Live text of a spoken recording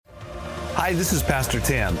Hi, this is Pastor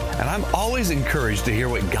Tim, and I'm always encouraged to hear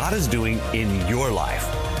what God is doing in your life.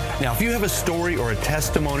 Now, if you have a story or a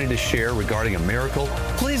testimony to share regarding a miracle,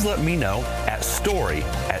 please let me know at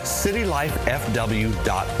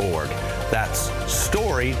story@citylifefw.org. That's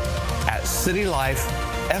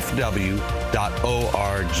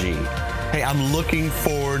story@citylifefw.org. Hey, I'm looking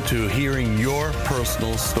forward to hearing your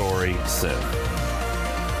personal story soon.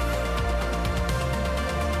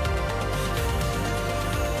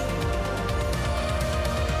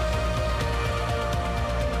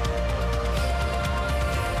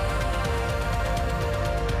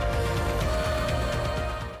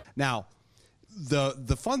 Now,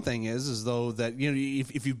 the fun thing is though that, you know,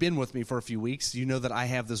 if you've been with me for a few weeks, you know that I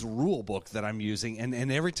have this rule book that I'm using,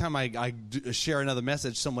 and every time I share another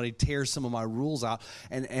message, somebody tears some of my rules out.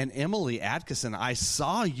 And Emily Atkinson, I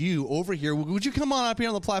saw you over here. Would you come on up here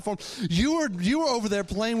on the platform? You were over there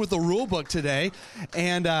playing with the rule book today,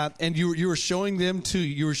 and you were showing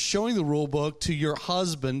the rule book to your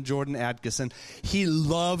husband, Jordan Atkinson. He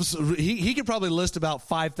loves. He could probably list about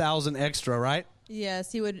 5,000 extra, right?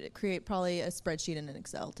 Yes, he would create probably a spreadsheet in an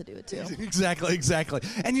Excel to do it too. Exactly.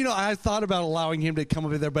 And you know, I thought about allowing him to come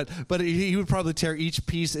over there, but he would probably tear each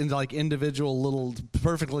piece into like individual little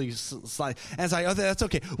perfectly slice. And it's like, oh, that's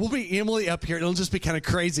okay. We'll bring Emily up here. It'll just be kind of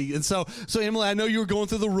crazy. And so Emily, I know you were going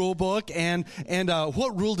through the rule book, and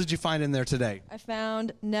what rule did you find in there today? I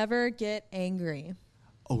found never get angry.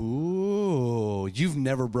 Oh, you've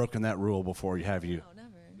never broken that rule before, have you?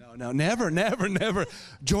 No, never.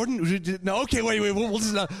 Jordan, no, okay, wait.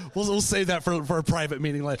 We'll save that for a private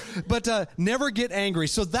meeting later. But never get angry.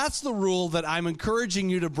 So that's the rule that I'm encouraging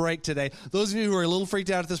you to break today. Those of you who are a little freaked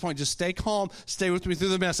out at this point, just stay calm. Stay with me through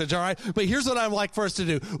the message, all right? But here's what I'd like for us to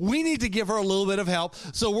do. We need to give her a little bit of help.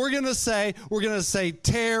 So we're going to say,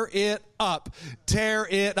 tear it up. Tear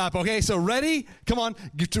it up. Okay, so ready? Come on.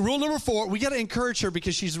 Get to rule number 4. We got to encourage her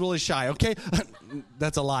because she's really shy, okay?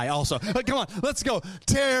 That's a lie also. Come on, let's go.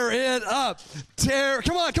 Tear it up.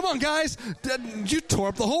 Come on, guys. You tore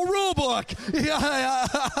up the whole rule book.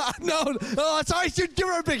 No, sorry. Give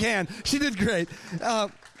her a big hand. She did great.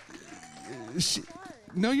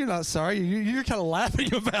 No, you're not sorry. You're kind of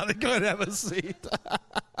laughing about it. Go ahead and have a seat.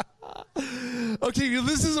 Okay,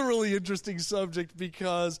 this is a really interesting subject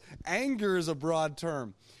because anger is a broad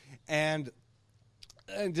term. And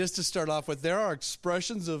just to start off with, there are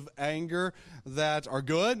expressions of anger that are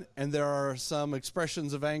good, and there are some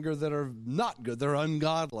expressions of anger that are not good. They're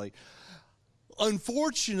ungodly.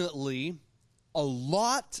 Unfortunately, a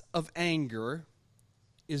lot of anger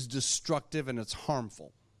is destructive and it's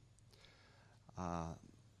harmful.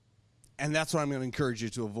 And that's what I'm going to encourage you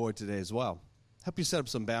to avoid today as well. Help you set up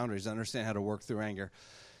some boundaries, understand how to work through anger.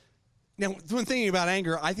 Now, when thinking about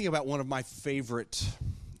anger, I think about one of my favorite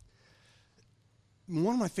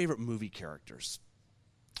movie characters.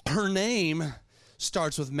 Her name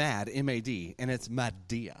starts with Mad, M-A-D, and it's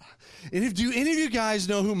Madea. And do any of you guys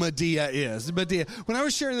know who Madea is? Madea. When I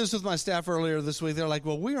was sharing this with my staff earlier this week, they're like,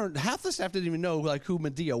 well, half the staff didn't even know like who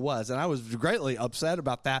Madea was, and I was greatly upset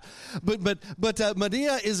about that. But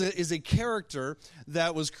Madea is a character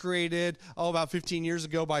that was created about 15 years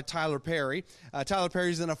ago by Tyler Perry. Tyler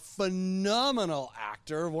Perry's a phenomenal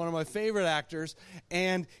actor, one of my favorite actors,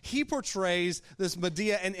 and he portrays this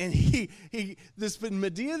Madea, and this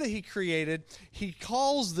Madea that he created, he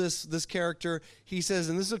calls this character, he says,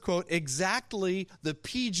 and this is a quote, exactly the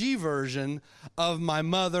PG version of my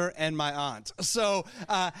mother and my aunt. So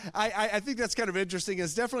I think that's kind of interesting.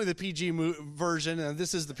 It's definitely the PG version, and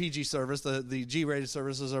this is the PG service. The G-rated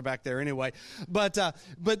services are back there anyway. But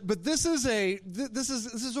this is a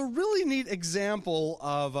really neat example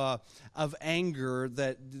of anger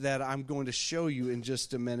that I'm going to show you in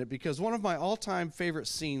just a minute, because one of my all-time favorite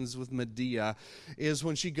scenes with Madea is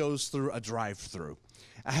when she goes through a drive-through.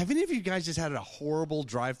 Have any of you guys just had a horrible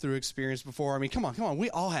drive-through experience before? I mean, come on. We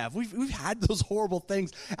all have. We've had those horrible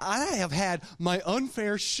things. I have had my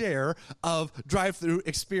unfair share of drive-through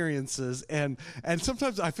experiences, and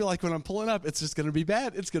sometimes I feel like when I'm pulling up, it's just going to be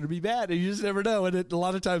bad. It's going to be bad, and you just never know. And a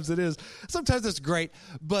lot of times it is. Sometimes it's great,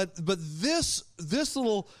 but this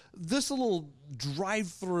little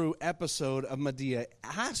drive-through episode of Madea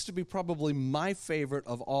has to be probably my favorite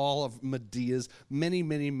of all of Madea's many,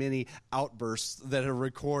 many, many outbursts that are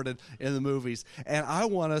recorded in the movies. And I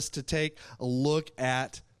want us to take a look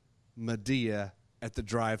at Madea at the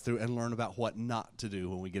drive-through and learn about what not to do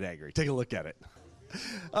when we get angry. Take a look at it.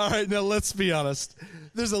 All right, now let's be honest.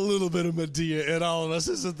 There's a little bit of Madea in all of us,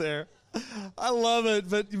 isn't there? I love it,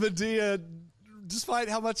 but Madea, despite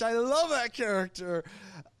how much I love that character,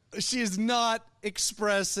 she is not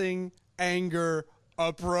expressing anger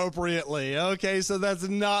appropriately. Okay, so that's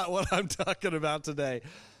not what I'm talking about today.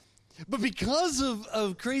 But because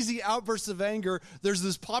of crazy outbursts of anger, there's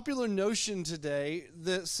this popular notion today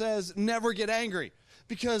that says never get angry.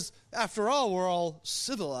 Because after all, we're all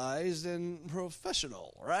civilized and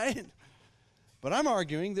professional, right? But I'm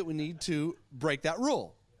arguing that we need to break that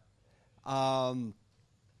rule. But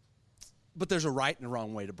there's a right and a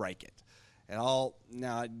wrong way to break it. And I'm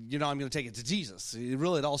going to take it to Jesus.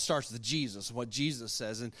 It all starts with Jesus, what Jesus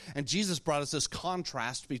says. And Jesus brought us this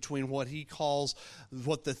contrast between what he calls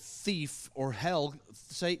what the thief or hell,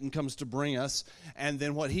 Satan, comes to bring us, and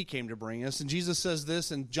then what he came to bring us. And Jesus says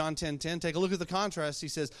this in John 10:10. Take a look at the contrast. He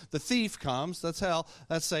says, the thief comes, that's hell,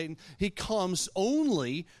 that's Satan. He comes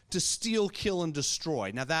only to steal, kill, and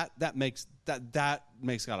destroy. Now that makes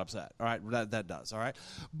God upset, all right? That does, all right?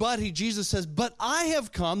 But Jesus says, but I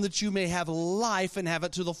have come that you may have life and have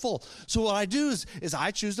it to the full. So what I do is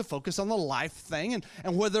I choose to focus on the life thing,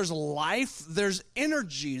 and where there's life, there's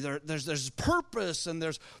energy, there's purpose, and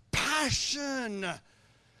there's passion.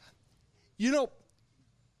 You know,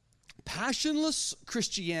 passionless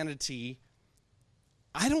Christianity,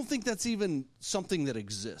 I don't think that's even something that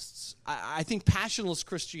exists. I think passionless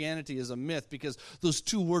Christianity is a myth because those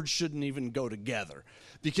two words shouldn't even go together.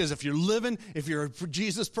 Because if you're a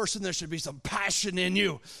Jesus person, there should be some passion in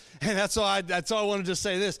you. And that's all I wanted to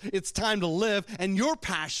say this. It's time to live, and your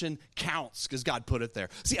passion counts because God put it there.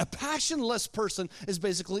 See, a passionless person is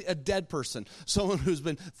basically a dead person. Someone who's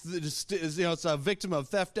been, it's a victim of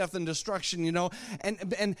theft, death, and destruction,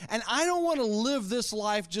 And I don't want to live this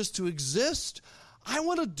life just to exist. I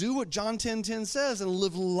want to do what John 10:10 says and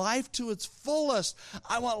live life to its fullest.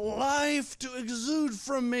 I want life to exude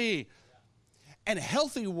from me. And a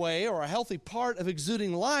healthy way or a healthy part of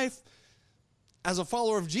exuding life as a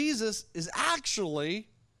follower of Jesus is actually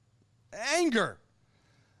anger.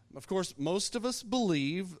 Of course, most of us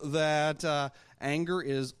believe that anger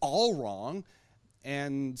is all wrong.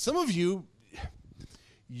 And some of you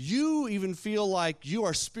even feel like you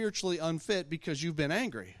are spiritually unfit because you've been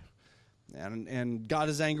angry. And God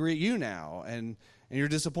is angry at you now, and you're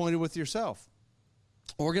disappointed with yourself.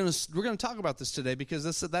 We're going to talk about this today because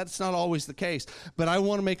that's not always the case. But I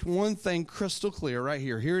want to make one thing crystal clear right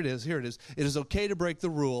here. Here it is. It is okay to break the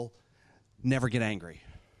rule, never get angry.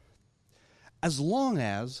 As long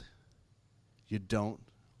as you don't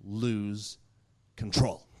lose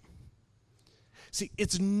control. See,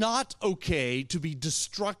 it's not okay to be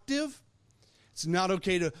destructive. It's not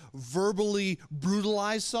okay to verbally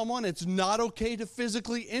brutalize someone. It's not okay to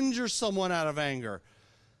physically injure someone out of anger.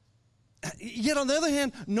 Yet on the other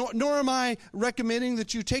hand, nor am I recommending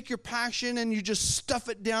that you take your passion and you just stuff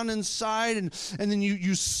it down inside and then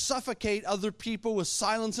you suffocate other people with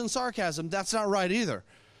silence and sarcasm. That's not right either.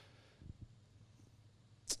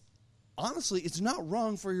 Honestly, it's not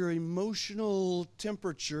wrong for your emotional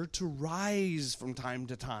temperature to rise from time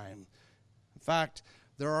to time. In fact,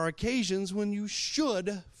 there are occasions when you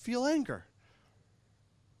should feel anger.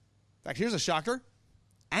 In fact, here's a shocker.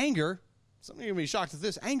 Anger, some of you are going to be shocked at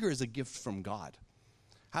this, anger is a gift from God.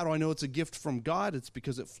 How do I know it's a gift from God? It's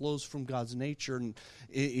because it flows from God's nature. And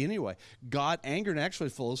anyway, anger actually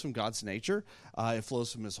flows from God's nature. It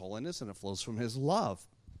flows from his holiness, and it flows from his love.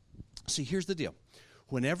 See, here's the deal.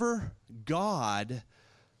 Whenever God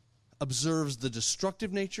observes the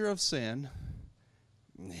destructive nature of sin,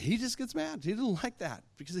 he just gets mad. He doesn't like that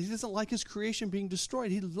because he doesn't like his creation being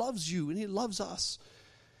destroyed. He loves you and he loves us.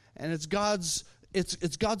 And it's God's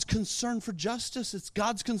concern for justice. It's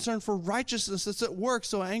God's concern for righteousness that's at work.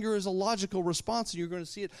 So anger is a logical response, and you're going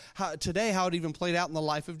to see it today how it even played out in the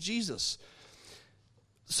life of Jesus.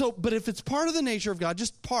 So, but if it's part of the nature of God,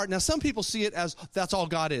 just part. Now, some people see it as that's all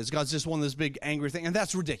God is. God's just one of this big angry thing, and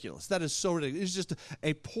that's ridiculous. That is so ridiculous. It's just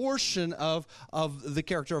a portion of the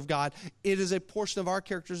character of God. It is a portion of our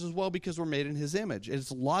characters as well because we're made in his image. It's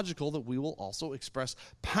logical that we will also express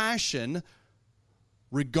passion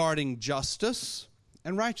regarding justice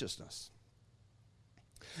and righteousness.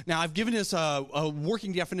 Now, I've given us a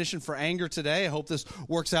working definition for anger today. I hope this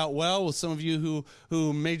works out well with some of you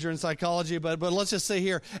who major in psychology. But let's just say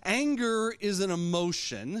here, anger is an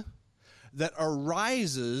emotion that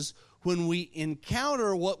arises when we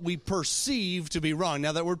encounter what we perceive to be wrong.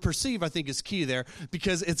 Now, that word perceive, I think, is key there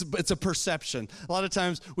because it's a perception. A lot of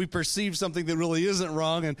times we perceive something that really isn't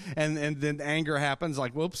wrong, and then anger happens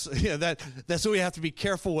like, whoops. Yeah, that's so we have to be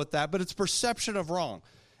careful with that. But it's perception of wrong.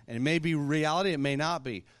 And it may be reality, it may not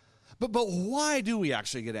be. But why do we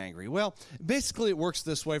actually get angry? Well, basically it works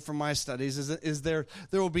this way from my studies, is there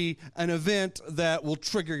will be an event that will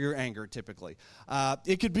trigger your anger typically.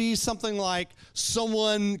 It could be something like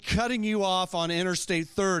someone cutting you off on Interstate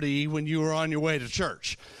 30 when you were on your way to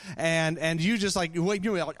church. And you just like, wait,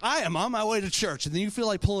 you're like, I am on my way to church. And then you feel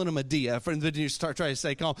like pulling a Medea, and then you start trying to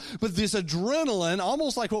stay calm. But this adrenaline,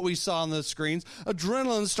 almost like what we saw on the screens,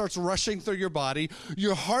 adrenaline starts rushing through your body.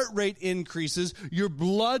 Your heart rate increases. Your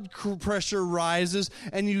blood pressure rises,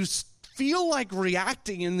 and you feel like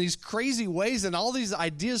reacting in these crazy ways, and all these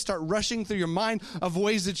ideas start rushing through your mind of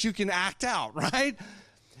ways that you can act out, right?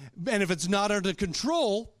 And if it's not under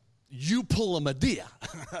control, you pull a Medea.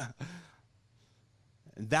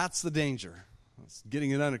 And that's the danger. It's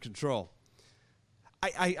getting it under control.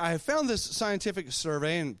 I found this scientific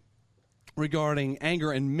survey regarding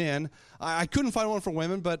anger in men. I couldn't find one for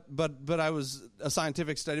women, but I was a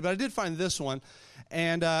scientific study. But I did find this one.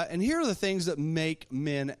 And here are the things that make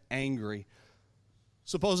men angry.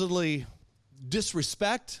 Supposedly,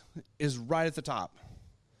 disrespect is right at the top,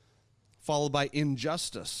 followed by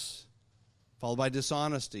injustice, followed by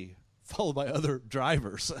dishonesty, followed by other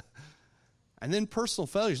drivers. And then personal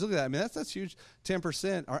failures. Look at that. I mean, that's huge.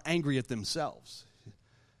 10% are angry at themselves.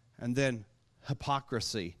 And then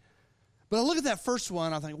hypocrisy. But I look at that first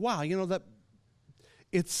one, I think, wow, that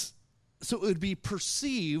so it would be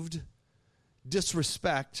perceived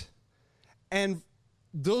disrespect. And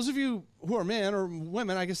those of you who are men or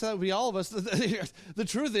women, I guess that would be all of us. The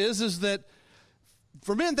truth is that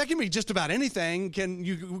for men, that can be just about anything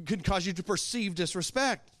can cause you to perceive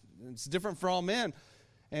disrespect. It's different for all men.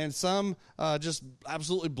 And some just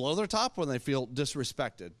absolutely blow their top when they feel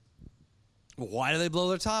disrespected. Why do they blow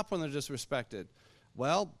their top when they're disrespected?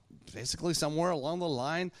 Well, basically somewhere along the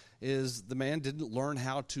line is the man didn't learn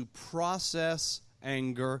how to process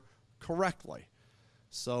anger correctly.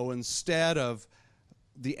 So instead of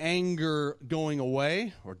the anger going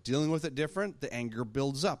away or dealing with it different, the anger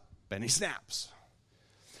builds up and he snaps.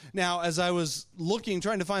 Now, as I was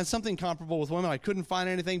trying to find something comparable with women, I couldn't find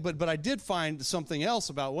anything, but I did find something else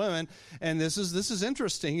about women, and this is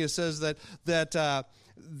interesting. It says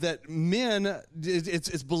that men,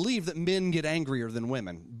 it's believed that men get angrier than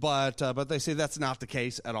women, but they say that's not the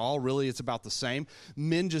case at all. Really, it's about the same.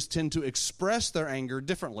 Men just tend to express their anger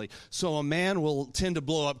differently. So a man will tend to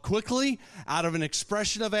blow up quickly out of an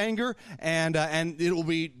expression of anger, and it will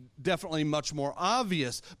be definitely much more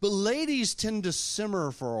obvious. But ladies tend to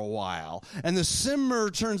simmer for a while, and the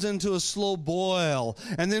simmer turns into a slow boil,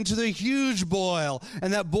 and then to the huge boil,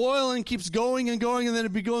 and that boiling keeps going and going, and then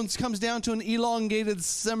it comes down to an elongated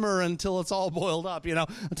simmer until it's all boiled up,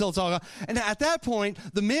 until it's all gone. And at that point,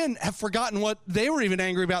 the men have forgotten what they were even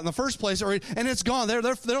angry about in the first place, and it's gone. They're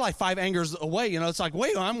like 5 angers away. It's like,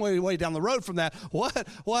 wait, I'm way down the road from that.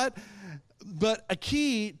 What? But a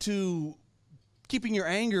key to keeping your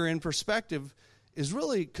anger in perspective is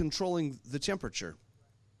really controlling the temperature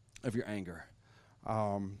of your anger.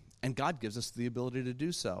 And God gives us the ability to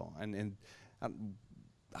do so. And I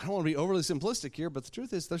don't want to be overly simplistic here, but the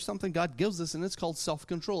truth is there's something God gives us, and it's called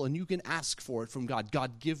self-control. And you can ask for it from God.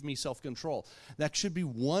 God, give me self-control. That should be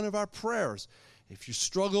one of our prayers. If you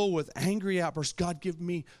struggle with angry outbursts, God, give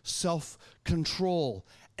me self-control.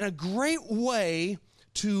 And a great way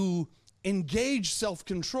to engage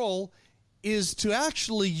self-control is to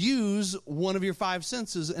actually use one of your 5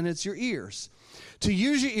 senses, and it's your ears. To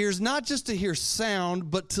use your ears, not just to hear sound,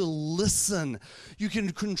 but to listen. You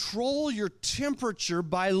can control your temperature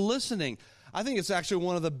by listening. I think it's actually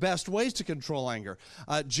one of the best ways to control anger.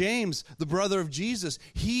 James, the brother of Jesus,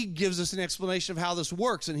 he gives us an explanation of how this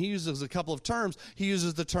works, and he uses a couple of terms. He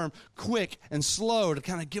uses the term quick and slow to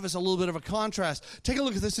kind of give us a little bit of a contrast. Take a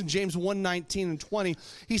look at this in James 1:19 and 20.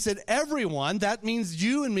 He said, everyone, that means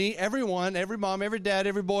you and me, everyone, every mom, every dad,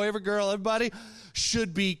 every boy, every girl, everybody,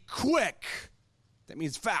 should be quick. That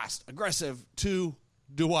means fast, aggressive, to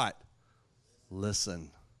do what?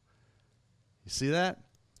 Listen. You see that?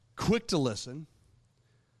 Quick to listen,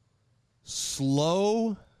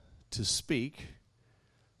 slow to speak,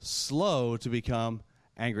 slow to become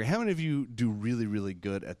angry. How many of you do really, really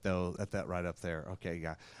good at that right up there? Okay,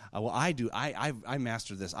 yeah. Well, I do. I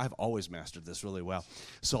mastered this. I've always mastered this really well.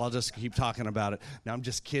 So I'll just keep talking about it. Now, I'm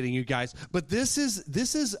just kidding, you guys. But this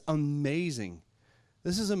is amazing.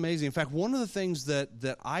 This is amazing. In fact, one of the things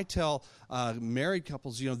that I tell married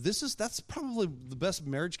couples, that's probably the best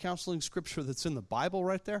marriage counseling scripture that's in the Bible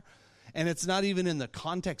right there. And it's not even in the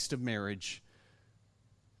context of marriage,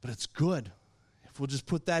 but it's good. If we'll just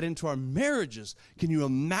put that into our marriages, can you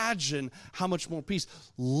imagine how much more peace?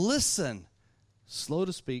 Listen, slow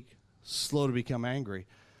to speak, slow to become angry.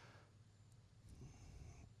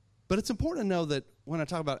 But it's important to know that when I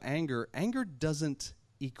talk about anger, anger doesn't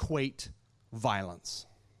equate violence.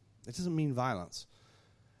 It doesn't mean violence.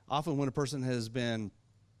 Often when a person has been,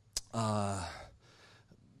 has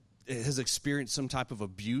experienced some type of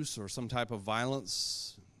abuse or some type of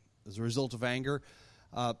violence as a result of anger,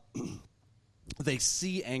 they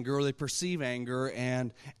see anger or they perceive anger,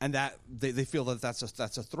 and that they feel that that's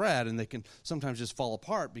a threat, and they can sometimes just fall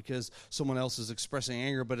apart because someone else is expressing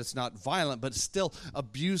anger, but it's not violent. But still,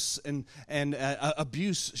 abuse and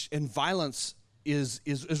abuse and violence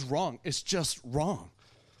is wrong. It's just wrong.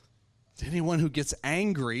 Anyone who gets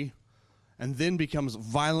angry and then becomes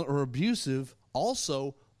violent or abusive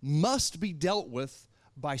also must be dealt with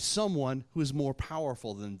by someone who is more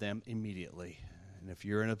powerful than them immediately. And if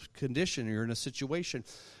you're in a condition, you're in a situation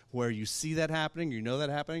where you see that happening, you know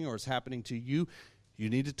that happening, or it's happening to you, you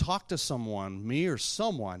need to talk to someone, me or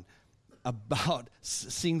someone, about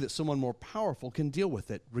seeing that someone more powerful can deal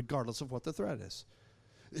with it, regardless of what the threat is.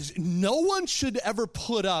 No one should ever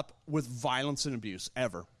put up with violence and abuse,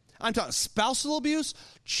 ever. I'm talking spousal abuse,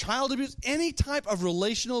 child abuse, any type of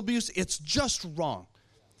relational abuse. It's just wrong.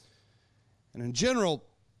 And in general,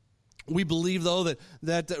 we believe, though,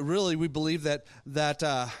 that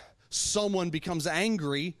someone becomes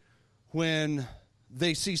angry when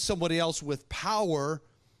they see somebody else with power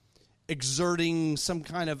exerting some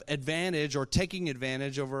kind of advantage or taking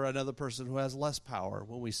advantage over another person who has less power.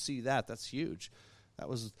 When we see that, that's huge.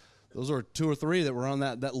 Those are two or three that were on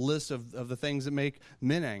that list of the things that make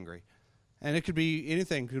men angry. And it could be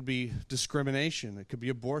anything. It could be discrimination. It could be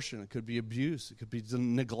abortion. It could be abuse. It could be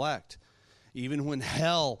neglect. Even when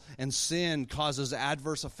hell and sin causes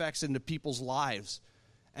adverse effects into people's lives.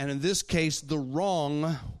 And in this case, the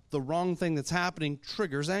wrong thing that's happening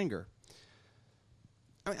triggers anger.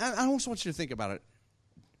 I also want you to think about it.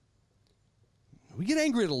 We get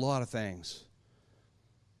angry at a lot of things.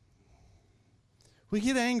 We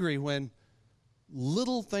get angry when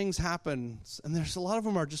little things happen, and there's a lot of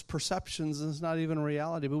them are just perceptions, and it's not even a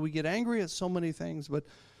reality. But we get angry at so many things. But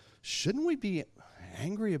shouldn't we be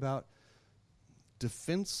angry about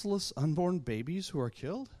defenseless unborn babies who are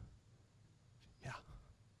killed? Yeah.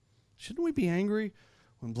 Shouldn't we be angry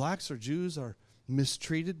when blacks or Jews are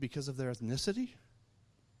mistreated because of their ethnicity?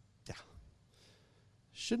 Yeah.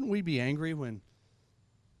 Shouldn't we be angry when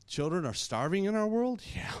children are starving in our world?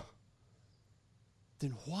 Yeah.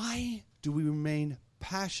 Then why do we remain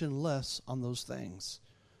passionless on those things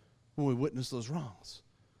when we witness those wrongs?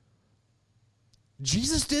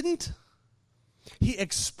 Jesus didn't. He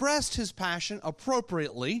expressed his passion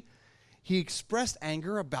appropriately. He expressed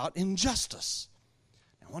anger about injustice.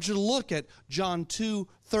 Now, I want you to look at John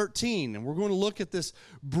 2:13, and we're going to look at this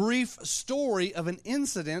brief story of an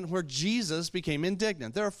incident where Jesus became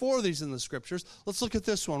indignant. There are 4 of these in the scriptures. Let's look at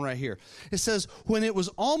this one right here. It says, when it was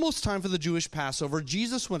almost time for the Jewish Passover,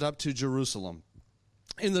 Jesus went up to Jerusalem.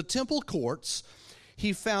 In the temple courts,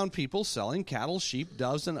 he found people selling cattle, sheep,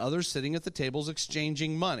 doves, and others sitting at the tables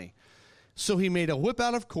exchanging money. So he made a whip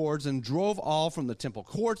out of cords and drove all from the temple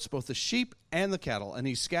courts, both the sheep and the cattle. And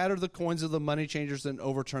he scattered the coins of the money changers and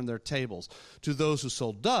overturned their tables. To those who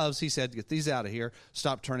sold doves, he said, get these out of here.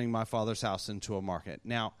 Stop turning my Father's house into a market.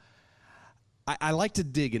 Now, I like to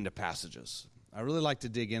dig into passages. I really like to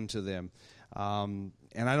dig into them. And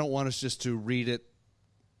I don't want us just to read it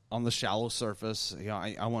on the shallow surface.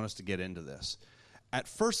 I want us to get into this. At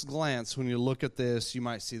first glance, when you look at this, you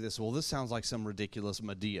might see this, well, this sounds like some ridiculous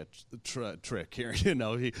Medea trick here.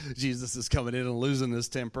 Jesus is coming in and losing his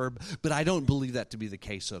temper. But I don't believe that to be the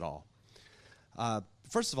case at all.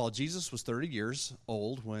 First of all, Jesus was 30 years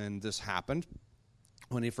old when this happened,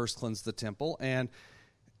 when he first cleansed the temple. And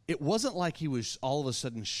it wasn't like he was all of a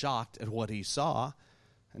sudden shocked at what he saw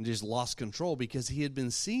and just lost control, because he had been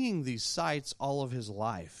seeing these sights all of his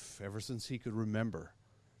life, ever since he could remember.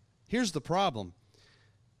 Here's the problem.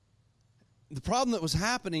 The problem that was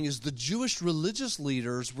happening is the Jewish religious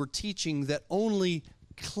leaders were teaching that only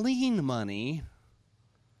clean money,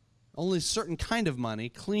 only a certain kind of money,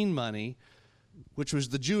 clean money, which was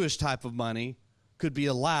the Jewish type of money, could be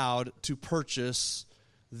allowed to purchase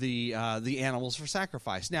the animals for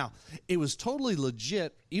sacrifice. Now, it was totally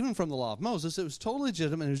legit, even from the law of Moses, it was totally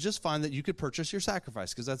legitimate. It was just fine that you could purchase your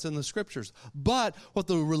sacrifice, because that's in the scriptures. But what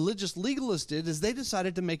the religious legalists did is they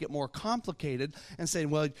decided to make it more complicated and saying,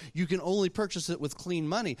 well, you can only purchase it with clean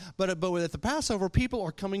money. But at the Passover, people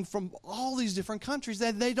are coming from all these different countries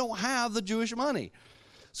that they don't have the Jewish money.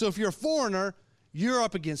 So if you're a foreigner, you're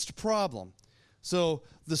up against a problem. So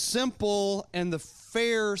the simple and the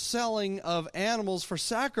fair selling of animals for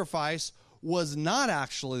sacrifice was not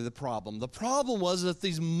actually the problem. The problem was that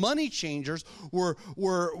these money changers were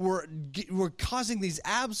causing these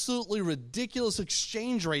absolutely ridiculous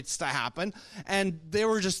exchange rates to happen, and they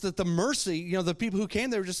were just at the mercy, the people who came,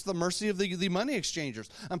 they were just at the mercy of the money exchangers.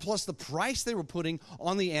 And plus the price they were putting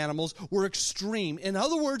on the animals were extreme. In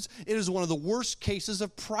other words, it is one of the worst cases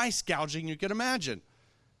of price gouging you could imagine.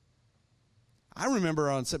 I remember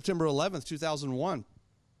on September 11th, 2001,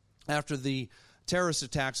 after the terrorist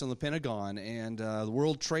attacks on the Pentagon and the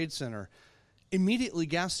World Trade Center, immediately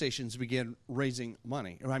gas stations began raising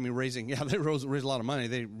money. They raised a lot of money.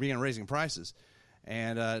 They began raising prices.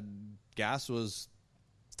 And gas was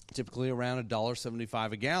typically around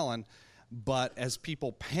 $1.75 a gallon. But as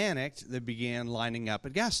people panicked, they began lining up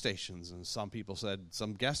at gas stations. And some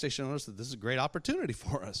gas station owners said, this is a great opportunity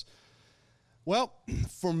for us. Well,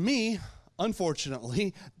 for me,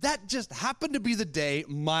 unfortunately, that just happened to be the day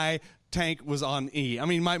my tank was on E. I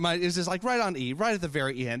mean, my it's just like right on E, right at the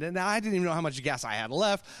very end. And I didn't even know how much gas I had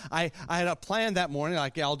left. I had a plan that morning,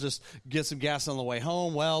 like I'll just get some gas on the way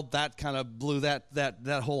home. Well, that kind of blew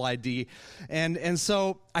that whole idea. And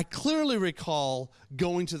so I clearly recall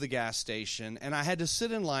going to the gas station, and I had to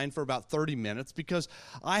sit in line for about 30 minutes because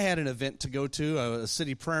I had an event to go to, a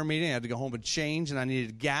city prayer meeting. I had to go home and change, and I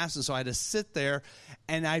needed gas, and so I had to sit there,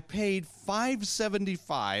 and I paid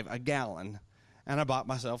 $5.75 a gallon. And I bought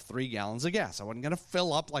myself 3 gallons of gas. I wasn't going to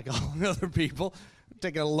fill up like all the other people,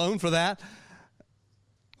 take a loan for that.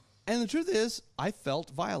 And the truth is, I felt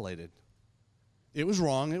violated. It was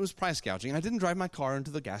wrong. It was price gouging. I didn't drive my car into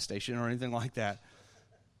the gas station or anything like that.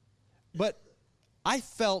 But I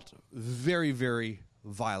felt very, very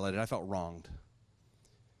violated. I felt wronged.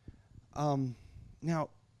 Now,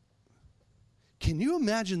 can you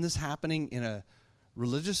imagine this happening in a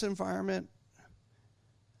religious environment?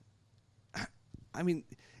 I mean,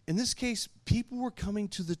 in this case, people were coming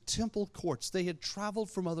to the temple courts. They had traveled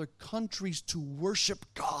from other countries to worship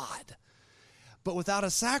God. But without a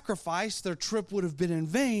sacrifice, their trip would have been in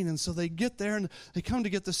vain. And so they get there and they come to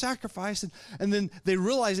get the sacrifice. And then they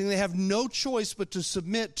realizing they have no choice but to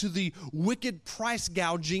submit to the wicked price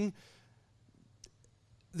gouging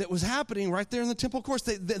that was happening right there in the temple courts.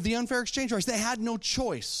 The unfair exchange rates. They had no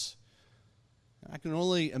choice. I can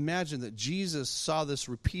only imagine that Jesus saw this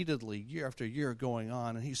repeatedly year after year going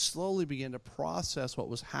on, and he slowly began to process what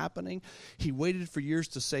was happening. He waited for years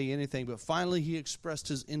to say anything, but finally he expressed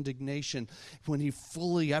his indignation when he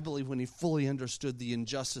fully understood the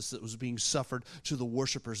injustice that was being suffered to the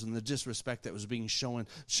worshipers and the disrespect that was being shown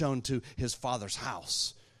to his Father's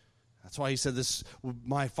house. That's why he said,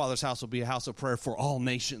 my Father's house will be a house of prayer for all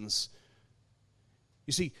nations.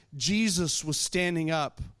 You see, Jesus was standing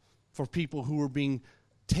up for people who were being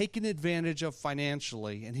taken advantage of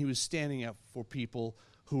financially, and he was standing up for people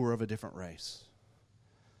who were of a different race.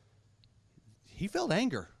 He felt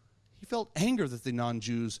anger. He felt anger that the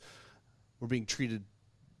non-Jews were being treated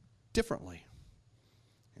differently.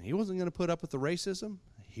 And he wasn't going to put up with the racism.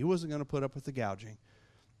 He wasn't going to put up with the gouging.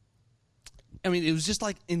 I mean, it was just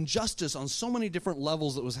like injustice on so many different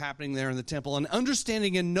levels that was happening there in the temple. And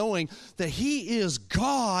understanding and knowing that he is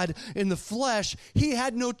God in the flesh, he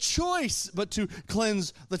had no choice but to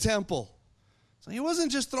cleanse the temple. So he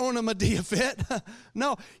wasn't just throwing a Medea fit.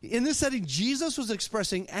 No, in this setting, Jesus was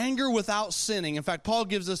expressing anger without sinning. In fact, Paul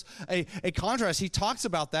gives us a contrast. He talks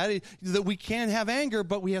about that we can have anger,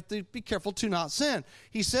 but we have to be careful to not sin.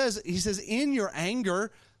 He says, in your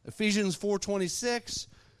anger, Ephesians 4:26,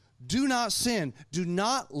 do not sin. Do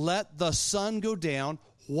not let the sun go down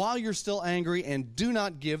while you're still angry, and do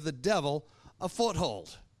not give the devil a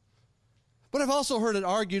foothold. But I've also heard it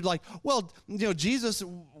argued like, well, Jesus,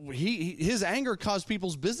 his anger caused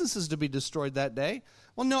people's businesses to be destroyed that day.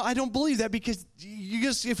 Well, no, I don't believe that, because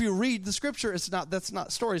if you read the scripture,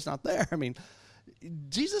 story's not there. I mean,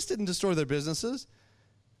 Jesus didn't destroy their businesses.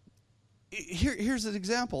 Here's an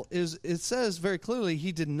example. It says very clearly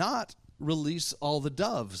he did not release all the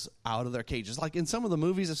doves out of their cages. Like in some of the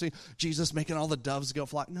movies, I see Jesus making all the doves go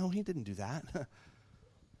fly. No, he didn't do that.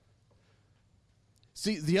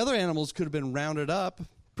 See, the other animals could have been rounded up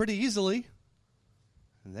pretty easily,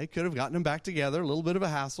 and they could have gotten them back together, a little bit of a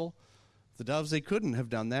hassle. The doves, they couldn't have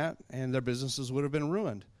done that, and their businesses would have been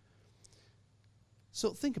ruined.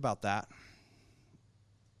 So think about that.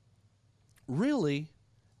 Really,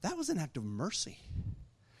 that was an act of mercy.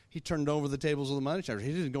 He turned over the tables of the money changers.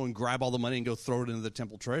 He didn't go and grab all the money and go throw it into the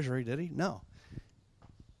temple treasury, did he? No.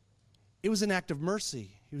 It was an act of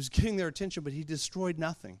mercy. He was getting their attention, but he destroyed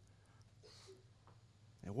nothing.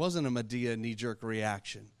 It wasn't a Medea knee-jerk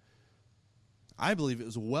reaction. I believe it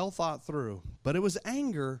was well thought through, but it was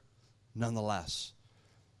anger nonetheless.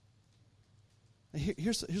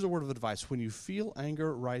 Here's a word of advice. When you feel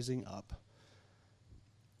anger rising up,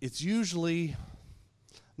 it's usually,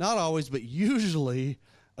 not always, but usually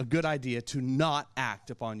a good idea to not act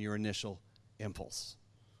upon your initial impulse.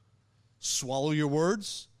 Swallow your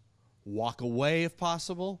words, walk away if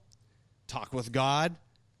possible, talk with God,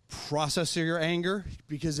 process your anger,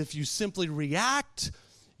 because if you simply react,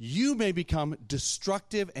 you may become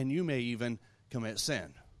destructive and you may even commit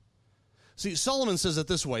sin. See, Solomon says it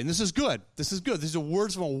this way, and this is good. This is good. These are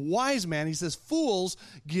words from a wise man. He says, fools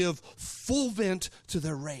give full vent to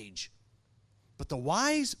their rage, but the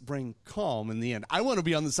wise bring calm in the end. I want to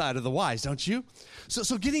be on the side of the wise, don't you?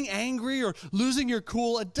 So getting angry or losing your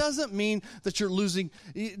cool, it doesn't mean that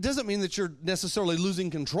you're necessarily losing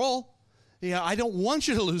control. Yeah, I don't want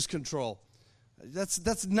you to lose control.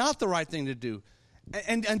 That's not the right thing to do.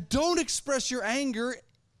 And don't express your anger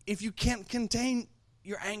if you can't contain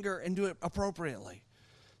your anger and do it appropriately.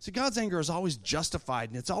 See, God's anger is always justified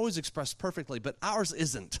and it's always expressed perfectly, but ours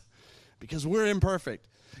isn't because we're imperfect.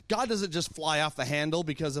 God doesn't just fly off the handle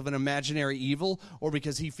because of an imaginary evil or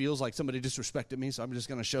because he feels like somebody disrespected me, so I'm just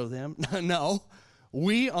going to show them. No.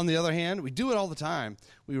 We, on the other hand, we do it all the time.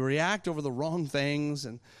 We react over the wrong things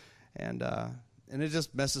and it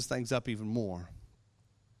just messes things up even more.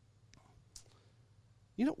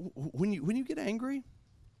 You know, when you get angry,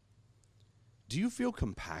 do you feel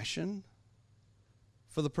compassion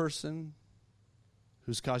for the person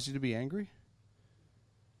who's caused you to be angry?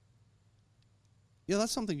 Yeah,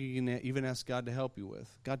 that's something you can even ask God to help you with.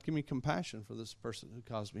 God, give me compassion for this person who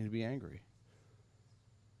caused me to be angry.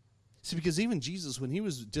 See, because even Jesus, when he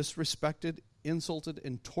was disrespected, insulted,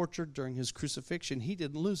 and tortured during his crucifixion, he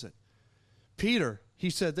didn't lose it. Peter, he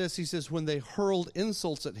said this, he says, when they hurled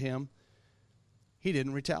insults at him, he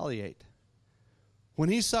didn't retaliate. When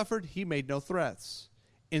he suffered, he made no threats.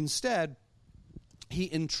 Instead, he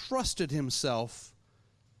entrusted himself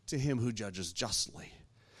to him who judges justly.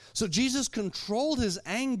 So Jesus controlled his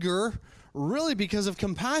anger really because of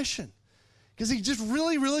compassion, because he just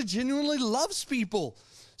really, really genuinely loves people.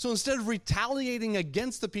 So instead of retaliating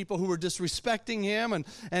against the people who were disrespecting him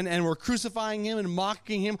and were crucifying him and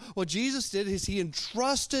mocking him, what Jesus did is he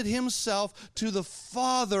entrusted himself to the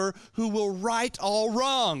Father who will right all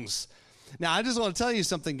wrongs. Now, I just want to tell you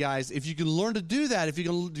something, guys. If you can learn to do that, if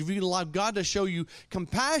you can allow God to show you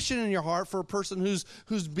compassion in your heart for a person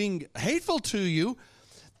who's being hateful to you,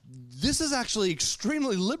 this is actually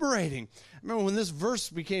extremely liberating. I remember when this verse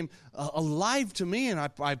became alive to me and I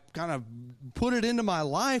kind of put it into my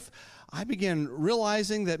life, I began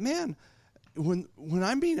realizing that, man, when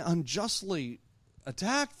I'm being unjustly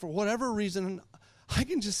attacked for whatever reason, I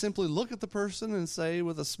can just simply look at the person and say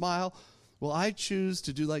with a smile, well, I choose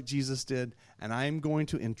to do like Jesus did, and I'm going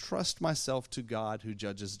to entrust myself to God who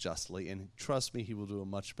judges justly, and trust me, he will do a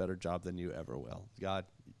much better job than you ever will. God,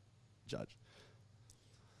 judge.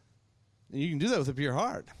 And you can do that with a pure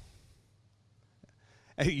heart.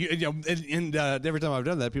 And every time I've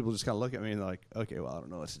done that, people just kind of look at me and they're like, okay, well, I don't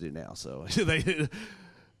know what to do now. So,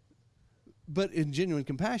 but in genuine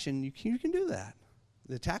compassion, you can do that.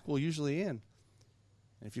 The attack will usually end.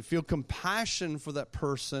 And if you feel compassion for that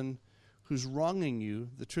person who's wronging you,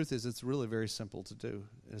 the truth is it's really very simple to do.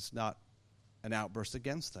 It's not an outburst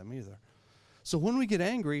against them either. So when we get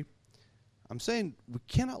angry, I'm saying we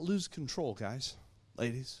cannot lose control, guys,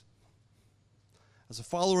 ladies. As a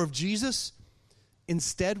follower of Jesus,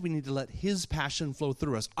 instead we need to let his passion flow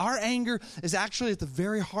through us. Our anger is actually at the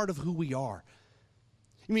very heart of who we are.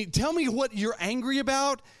 I mean, tell me what you're angry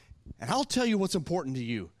about, and I'll tell you what's important to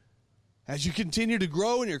you. As you continue to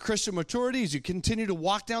grow in your Christian maturity, as you continue to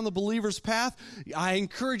walk down the believer's path, I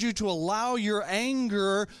encourage you to allow your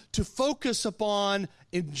anger to focus upon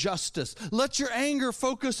injustice. Let your anger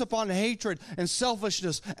focus upon hatred and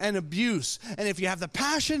selfishness and abuse. And if you have the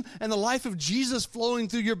passion and the life of Jesus flowing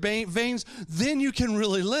through your veins, then you can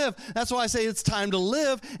really live. That's why I say it's time to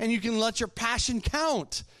live, and you can let your passion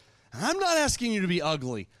count. I'm not asking you to be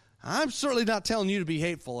ugly. I'm certainly not telling you to be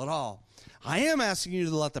hateful at all. I am asking you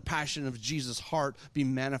to let the passion of Jesus' heart be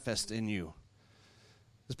manifest in you.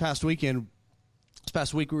 This past week,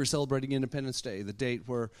 we were celebrating Independence Day, the date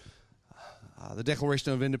where the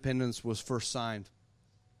Declaration of Independence was first signed.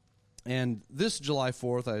 And this July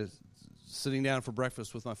 4th, I was sitting down for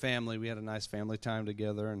breakfast with my family. We had a nice family time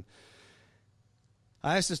together, and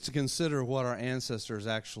I asked us to consider what our ancestors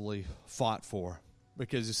actually fought for.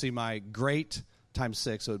 Because, you see, my great times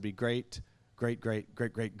 6, so it would be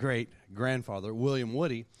great-great-great-great-great-grandfather, William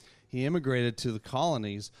Woody, he immigrated to the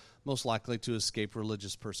colonies, most likely to escape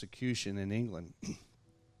religious persecution in England.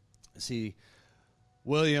 See,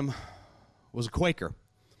 William was a Quaker,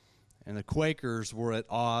 And the Quakers were at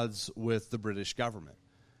odds with the British government.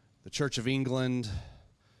 The Church of England,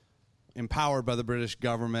 empowered by the British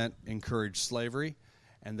government, encouraged slavery,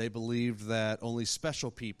 and they believed that only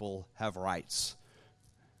special people have rights.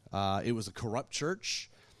 It was a corrupt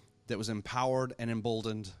church that was empowered and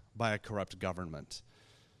emboldened by a corrupt government.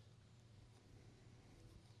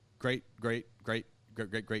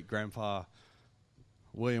 Great-great-great-great-great-grandpa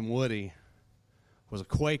William Woody was a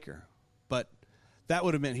Quaker, but that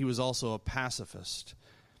would have meant he was also a pacifist.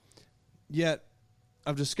 Yet,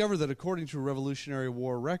 I've discovered that according to Revolutionary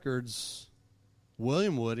War records,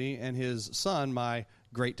 William Woody and his son, my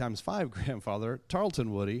great times 5 grandfather,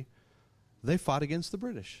 Tarleton Woody, they fought against the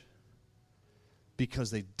British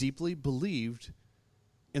because they deeply believed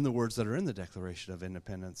in the words that are in the Declaration of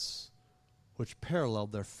Independence, which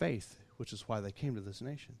paralleled their faith, which is why they came to this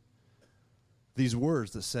nation. These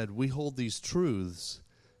words that said, we hold these truths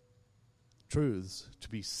to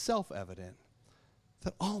be self-evident,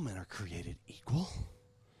 that all men are created equal,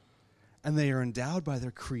 and they are endowed by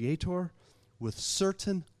their Creator with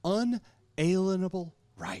certain unalienable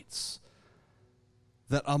rights,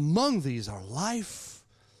 that among these are life,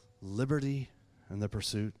 liberty, and the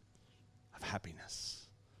pursuit of happiness.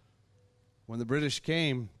 When the British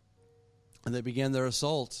came and they began their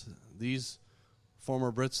assault, these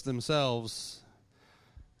former Brits themselves,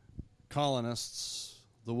 colonists,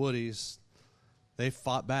 the Woodies, they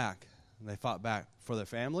fought back. And they fought back for their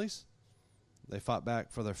families. They fought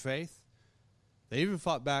back for their faith. They even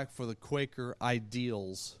fought back for the Quaker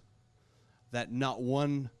ideals that not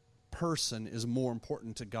one person is more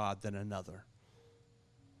important to God than another.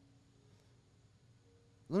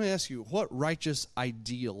 Let me ask you, what righteous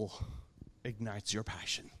ideal ignites your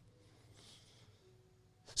passion?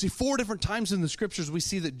 See, 4 different times in the scriptures we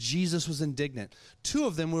see that Jesus was indignant. 2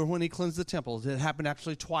 of them were when he cleansed the temple. It happened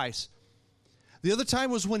actually twice. The other time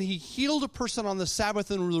was when he healed a person on the Sabbath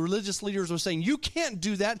and the religious leaders were saying, you can't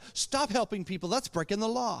do that. Stop helping people. That's breaking the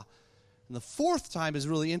law. And the 4th time is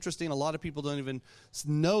really interesting. A lot of people don't even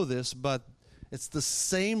know this, but it's the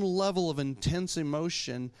same level of intense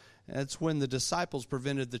emotion. It's when the disciples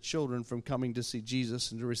prevented the children from coming to see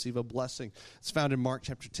Jesus and to receive a blessing. It's found in Mark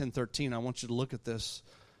chapter 10:13. I want you to look at this.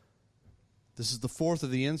 This is the 4th of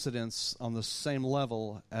the incidents on the same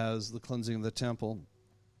level as the cleansing of the temple.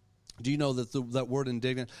 Do you know that that word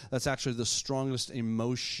indignant, that's actually the strongest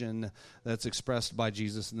emotion that's expressed by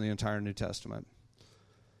Jesus in the entire New Testament?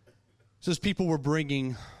 It says people were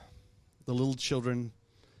bringing the little children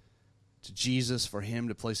to Jesus for him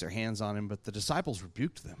to place their hands on him, but the disciples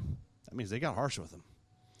rebuked them. That means they got harsh with him.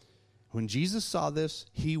 When Jesus saw this,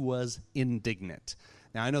 he was indignant.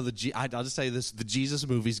 Now, I know I'll just say this, the Jesus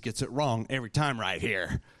movies gets it wrong every time right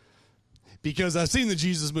here. Because I've seen the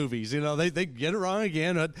Jesus movies, they get it wrong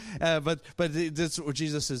again. But that's what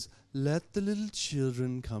Jesus says, let the little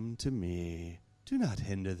children come to me. Do not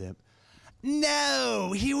hinder them.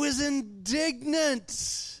 No, he was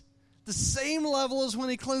indignant. The same level as when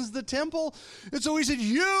he cleansed the temple. And so he said,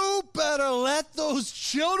 you better let those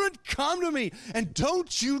children come to me. And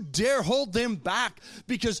don't you dare hold them back.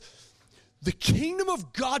 Because the kingdom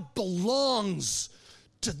of God belongs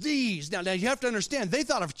to these. Now you have to understand, they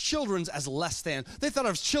thought of children as less than. They thought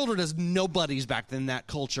of children as nobodies back in that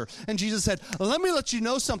culture. And Jesus said, let me let you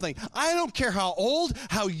know something. I don't care how old,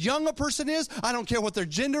 how young a person is. I don't care what their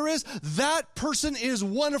gender is. That person is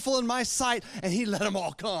wonderful in my sight. And he let them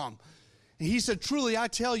all come. And he said, truly, I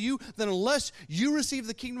tell you that unless you receive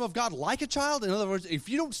the kingdom of God like a child, in other words, if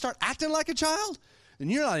you don't start acting like a child,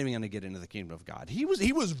 then you're not even going to get into the kingdom of God. He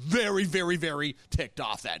was very, very, very ticked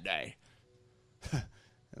off that day.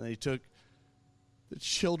 And he took the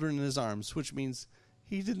children in his arms, which means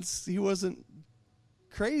he wasn't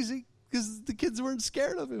crazy because the kids weren't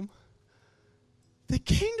scared of him. They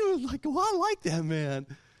came to him like, well, I like that man.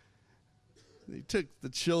 And he took the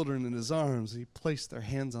children in his arms. He placed their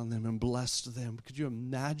hands on them and blessed them. Could you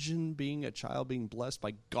imagine being a child being blessed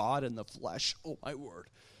by God in the flesh? Oh, my word.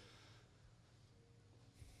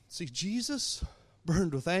 See, Jesus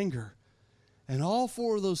burned with anger. And all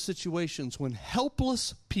 4 of those situations when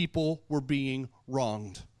helpless people were being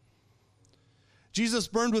wronged. Jesus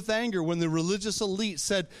burned with anger when the religious elite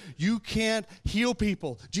said, you can't heal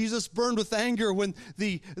people. Jesus burned with anger when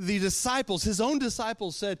the disciples, his own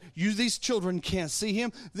disciples said, these children can't see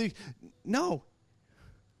him. No.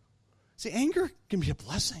 See, anger can be a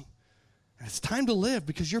blessing. And it's time to live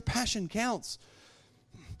because your passion counts.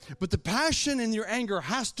 But the passion in your anger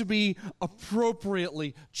has to be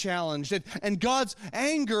appropriately challenged. And God's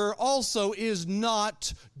anger also is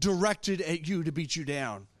not directed at you to beat you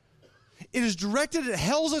down. It is directed at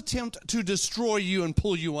hell's attempt to destroy you and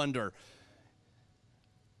pull you under.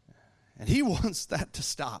 And he wants that to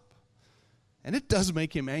stop. And it does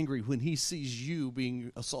make him angry when he sees you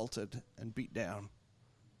being assaulted and beat down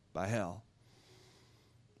by hell.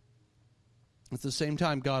 At the same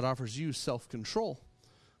time, God offers you self-control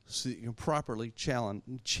so that you can properly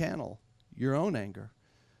channel your own anger.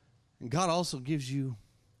 And God also gives you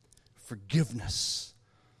forgiveness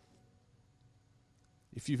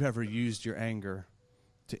if you've ever used your anger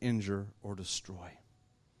to injure or destroy.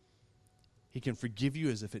 He can forgive you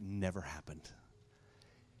as if it never happened.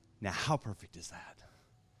 Now, how perfect is that?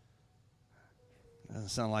 Doesn't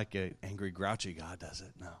sound like an angry, grouchy God, does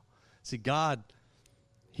it? No. See, God,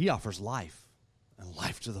 he offers life, and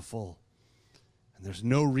life to the full. And there's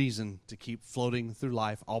no reason to keep floating through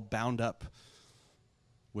life all bound up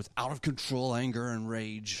with out-of-control anger and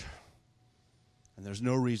rage. And there's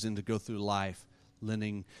no reason to go through life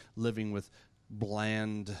living with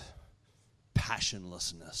bland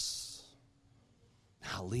passionlessness.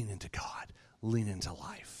 Now lean into God. Lean into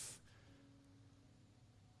life.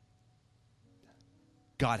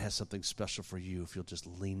 God has something special for you if you'll just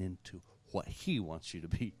lean into what he wants you to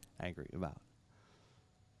be angry about.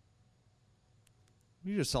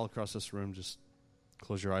 You just all across this room, just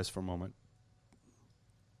close your eyes for a moment.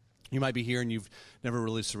 You might be here and you've never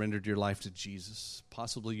really surrendered your life to Jesus.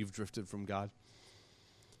 Possibly you've drifted from God.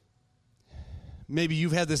 Maybe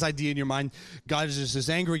you've had this idea in your mind, God is just this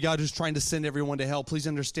angry God who's trying to send everyone to hell. Please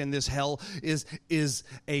understand this, hell is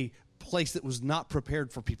a place that was not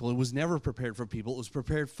prepared for people. It was never prepared for people. It was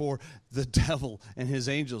prepared for the devil and his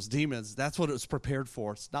angels, demons. That's what it was prepared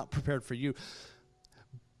for. It's not prepared for you.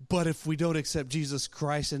 But if we don't accept Jesus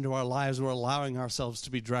Christ into our lives, we're allowing ourselves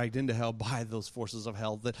to be dragged into hell by those forces of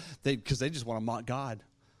hell because they just want to mock God.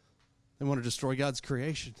 They want to destroy God's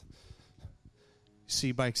creation.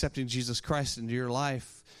 See, by accepting Jesus Christ into your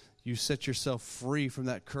life, you set yourself free from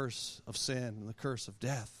that curse of sin and the curse of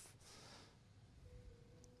death.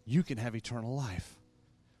 You can have eternal life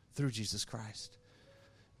through Jesus Christ.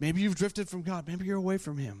 Maybe you've drifted from God. Maybe you're away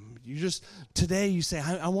from him. Today you say,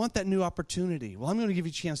 I want that new opportunity. Well, I'm going to give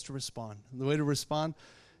you a chance to respond. And the way to respond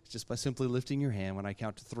is just by simply lifting your hand. When I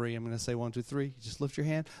count to 3, I'm going to say 1, 2, 3. Just lift your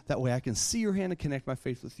hand. That way I can see your hand and connect my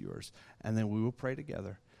faith with yours. And then we will pray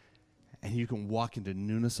together. And you can walk into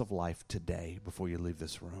newness of life today before you leave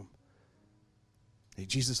this room. Hey,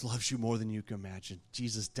 Jesus loves you more than you can imagine.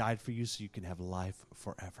 Jesus died for you so you can have life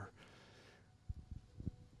forever.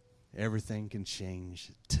 Everything can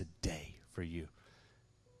change today for you.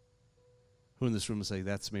 Who in this room will say,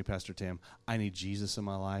 that's me, Pastor Tim. I need Jesus in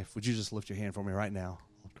my life. Would you just lift your hand for me right now?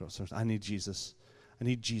 I need Jesus. I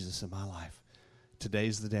need Jesus in my life.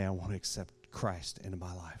 Today's the day I want to accept Christ into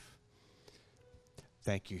my life.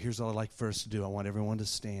 Thank you. Here's what I'd like for us to do. I want everyone to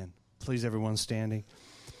stand. Please, everyone standing.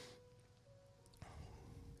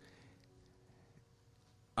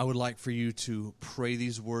 I would like for you to pray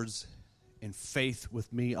these words in faith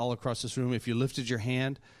with me all across this room. If you lifted your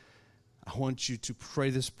hand, I want you to pray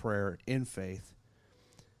this prayer in faith,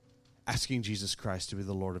 asking Jesus Christ to be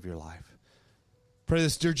the Lord of your life. Pray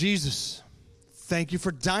this: Dear Jesus, thank you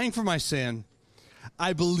for dying for my sin.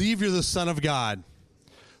 I believe you're the Son of God.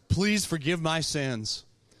 Please forgive my sins.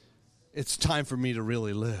 It's time for me to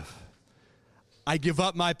really live. I give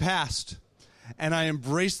up my past, and I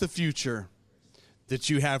embrace the future that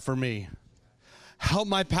you have for me. Help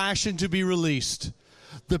my passion to be released,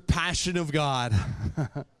 the passion of God.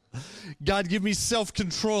 God, give me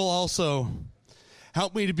self-control also.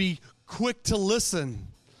 Help me to be quick to listen,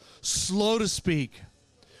 slow to speak,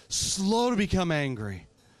 slow to become angry.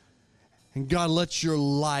 And God, let your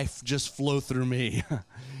life just flow through me.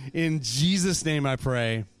 In Jesus' name I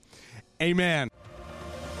pray. Amen.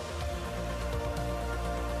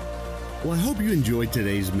 Well, I hope you enjoyed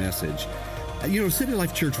today's message. City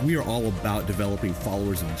Life Church, we are all about developing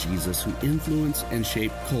followers of Jesus who influence and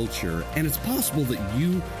shape culture. And it's possible that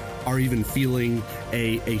you are even feeling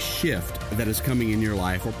a shift that is coming in your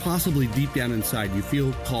life, or possibly deep down inside you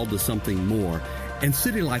feel called to something more. And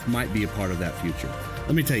City Life might be a part of that future.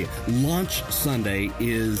 Let me tell you, Launch Sunday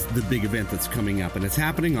is the big event that's coming up, and it's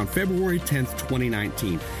happening on February 10th,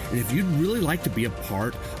 2019. And if you'd really like to be a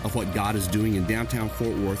part of what God is doing in downtown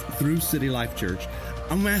Fort Worth through City Life Church,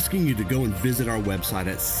 I'm asking you to go and visit our website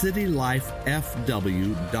at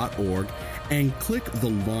citylifefw.org and click the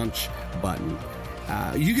launch button.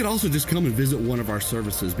 You could also just come and visit one of our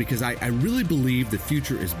services, because I really believe the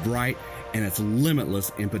future is bright and it's limitless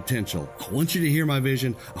in potential. I want you to hear my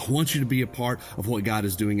vision. I want you to be a part of what God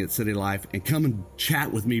is doing at City Life, and come and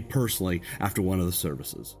chat with me personally after one of the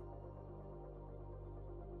services.